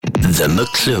The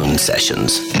McLoone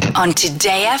Sessions on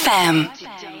Today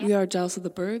FM. We are Jealous of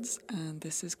the Birds, and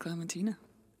this is Clementina.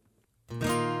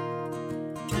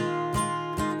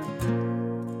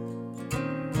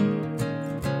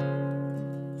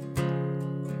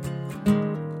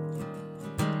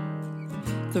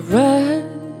 The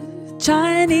red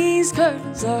Chinese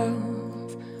curtains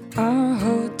of our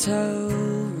hotel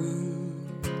room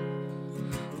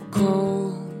were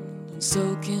cold and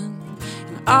silken,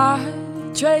 and I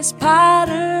traced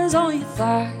patterns on your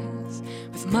thighs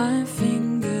with my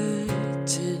fingertips,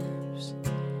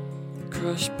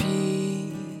 crushed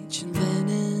peach and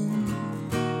linen.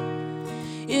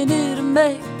 You need to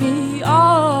make me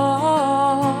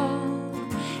all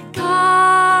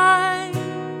kinds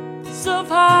of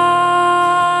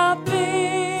happy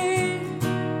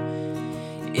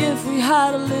if we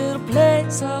had a little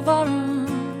place of our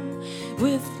own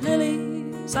with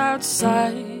lilies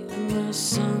outside and the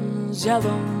sun's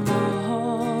yellow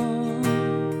morn.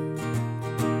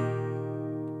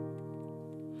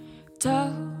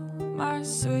 Tell my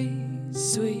sweet,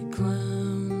 sweet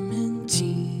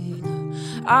Clementina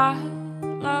I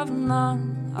love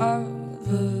none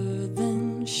other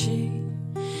than she,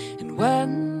 and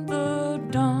when the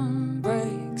dawn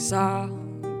breaks I'll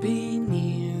be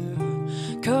near,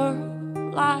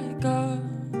 curled like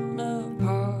an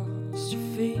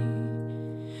apostrophe.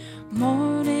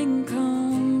 Morning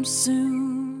comes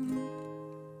soon,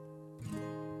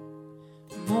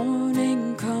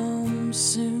 morning comes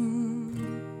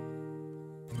soon.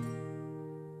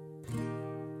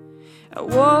 I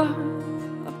wore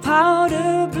a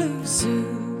powder blue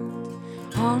suit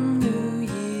on New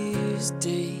Year's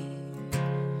Day,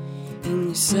 and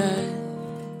you said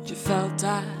you felt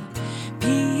at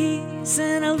peace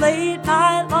in a late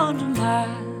night laundromat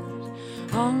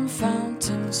on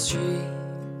Fountain Street,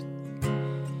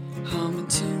 humming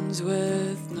tunes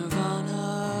with Nirvana.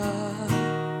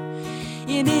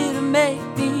 You need to make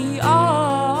me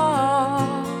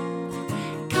all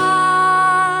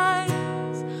kinds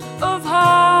of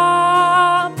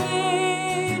happy,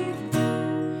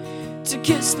 to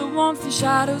kiss the warmth and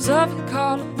shadows of your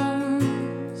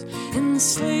collarbones in the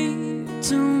sleep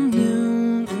till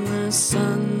noon in the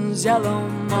sun's yellow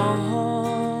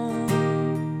morn.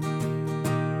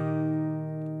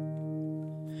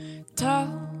 Tell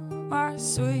my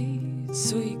sweet,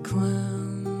 sweet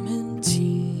Clementina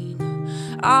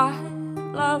I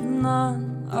love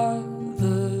none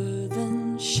other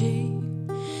than she,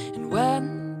 and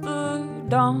when the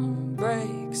dawn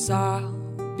breaks I'll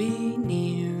be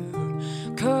near,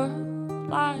 curled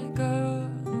like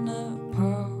an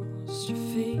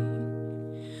apostrophe.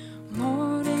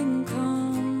 Morning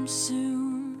comes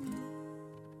soon,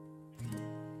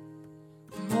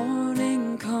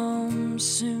 morning comes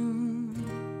soon.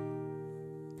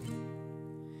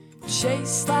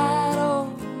 Chase that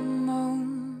old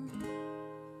moon.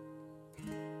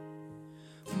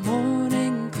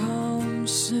 Morning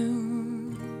comes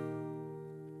soon,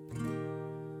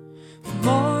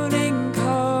 morning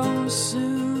comes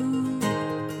soon,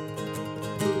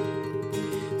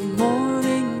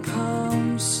 morning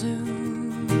comes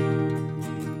soon.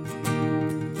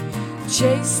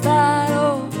 Chase that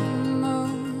old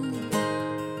moon.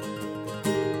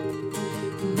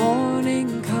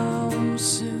 Morning comes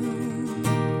soon.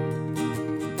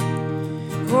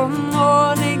 Oh,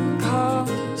 morning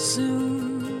comes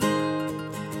soon,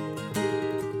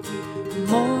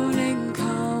 morning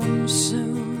comes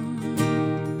soon.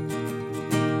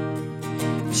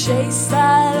 Chase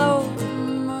that old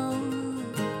moon.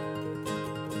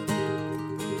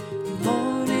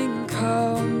 Morning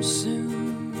comes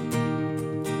soon.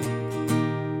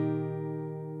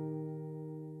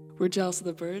 We're Jealous of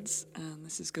the Birds, and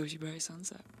this is Goji Berry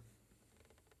Sunset.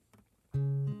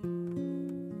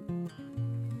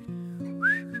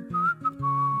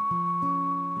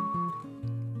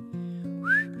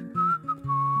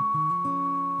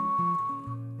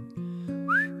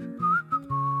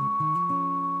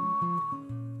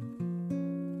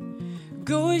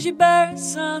 Goji berry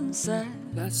sunset,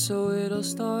 that's how it all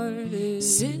started.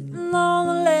 sitting on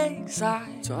the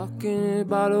lakeside, Talking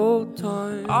about old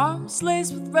times. arms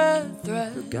laced with red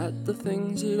thread. Forget the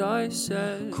things that I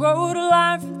said. Quote a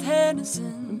line from Tennyson.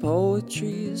 And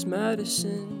poetry is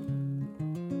medicine.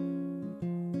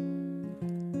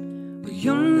 But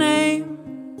your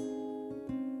name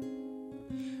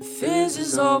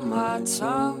fizzes on my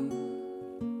tongue.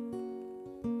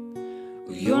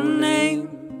 Your name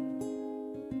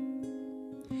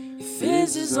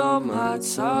fizzes on my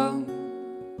tongue.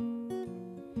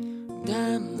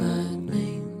 Damn that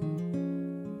name.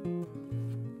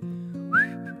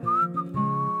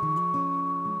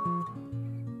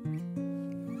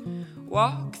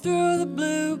 Walk through the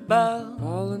bluebell,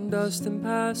 all in dust and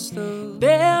pastel.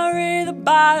 Bury the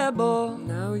Bible,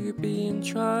 now you're being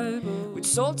tribal. We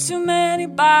sold too many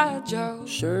banjos.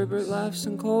 Sherbet laughs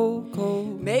and cold.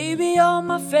 Maybe you're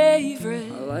my favorite.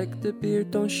 I like the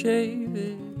beard, don't shave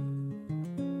it.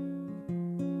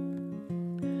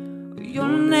 Your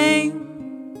name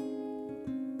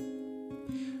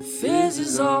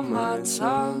fizzes on my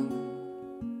tongue.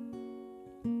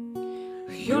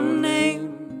 Your name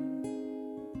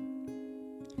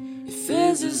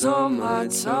fizzes on my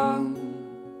tongue.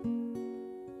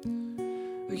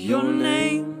 Your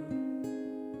name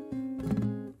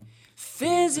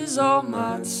fizzes on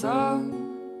my tongue.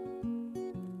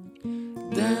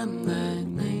 Damn that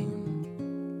name.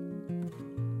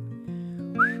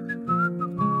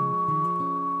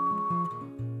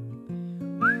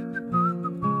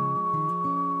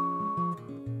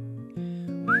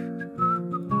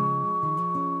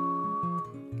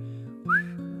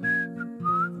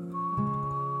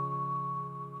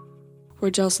 We're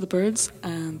Jealous of the Birds,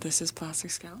 and this is Plastic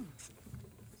Skeletons.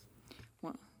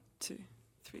 1, 2,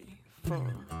 3,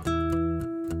 4.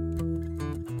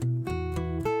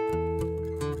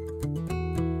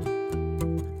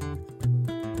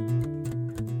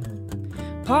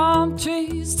 Palm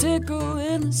trees tickle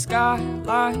in the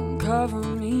skyline, cover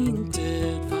me in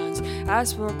dead vines.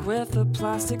 Iceberg with the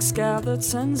plastic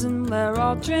skeletons, and they're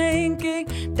all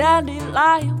drinking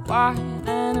dandelion wine.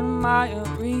 And in my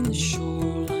arena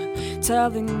shoreline,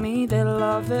 telling me they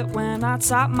love it when I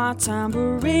tap my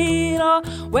tambourine, or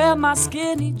wear my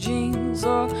skinny jeans,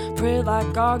 or pray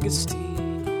like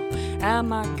Augustine.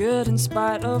 Am I good in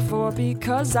spite of, or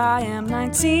because I am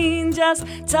 19? Just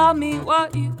tell me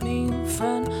what you mean,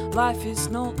 friend. Life is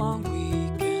no long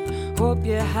weekend. Hope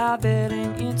you have it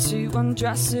in you to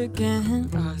undress again.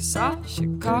 I saw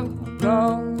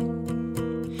Chicago.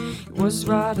 It was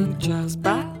writing jazz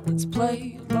ballads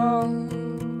played low.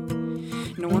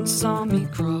 No one saw me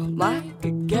crawl like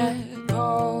a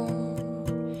gecko.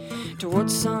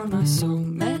 Towards sun I saw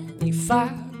many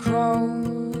fire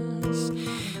crows.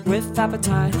 With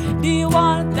appetite, do you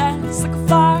wanna dance like a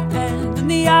fire ant in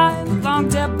the eye of a long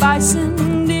dead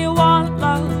bison? Do you wanna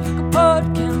love like a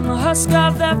pumpkin, the husk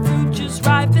of that fruit just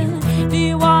ripen? Do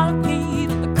you wanna meet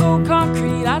on the cold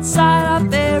concrete outside our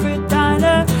favorite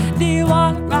diner? Do you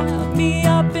wanna wrap me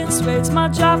up in suede,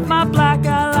 smudge off my black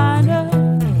eyeliner?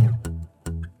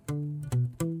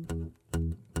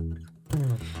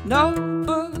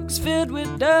 Notebooks filled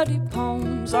with dirty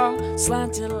poems, all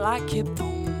slanted like hip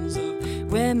bones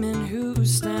of women who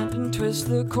stand and twist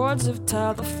the cords of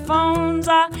telephones.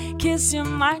 I kiss your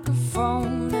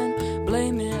microphone and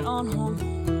blame it on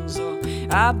hormones, or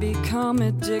I become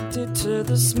addicted to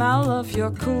the smell of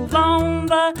your cologne.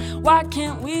 But why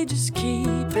can't we just keep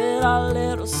it our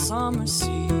little summer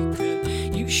secret?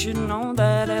 You should know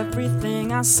that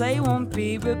everything I say won't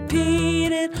be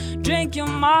repeated. Drink your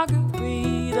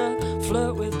margarita,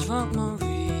 flirt with drunk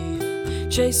Maria,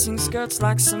 chasing skirts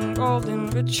like some golden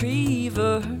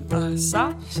retriever. I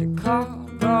saw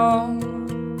Chicago.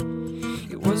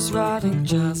 It was writing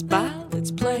jazz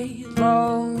ballads played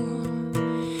low.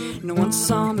 No one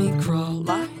saw me crawl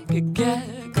like a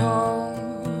gecko.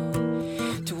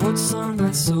 Towards sun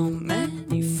I saw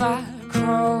many fire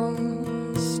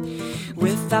crows.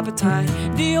 With appetite,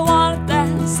 do you wanna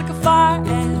dance like a fire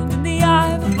ant in the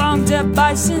eye of a long dead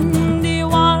bison? Do you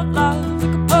wanna love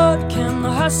like a pumpkin, the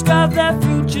husk of that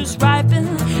fruit just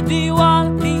ripen? Do you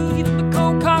wanna meet on the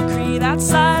cold concrete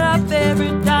outside our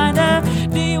favorite diner?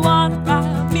 Do you wanna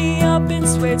wrap me up in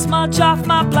suede, smudge off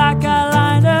my black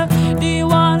eyeliner? Do you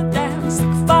wanna dance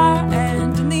like a fire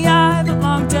ant in the eye of a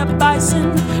long dead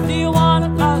bison? Do you wanna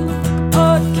love like a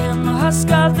pumpkin, the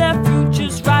husk of that fruit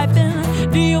just ripen?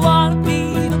 Do you wanna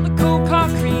meet on the cold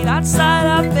concrete outside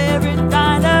our favorite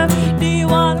diner? Do you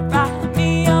wanna wrap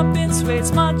me up in suede,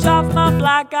 smudge off my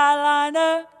black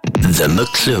eyeliner? The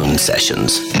McLoone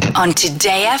Sessions on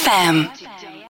Today FM.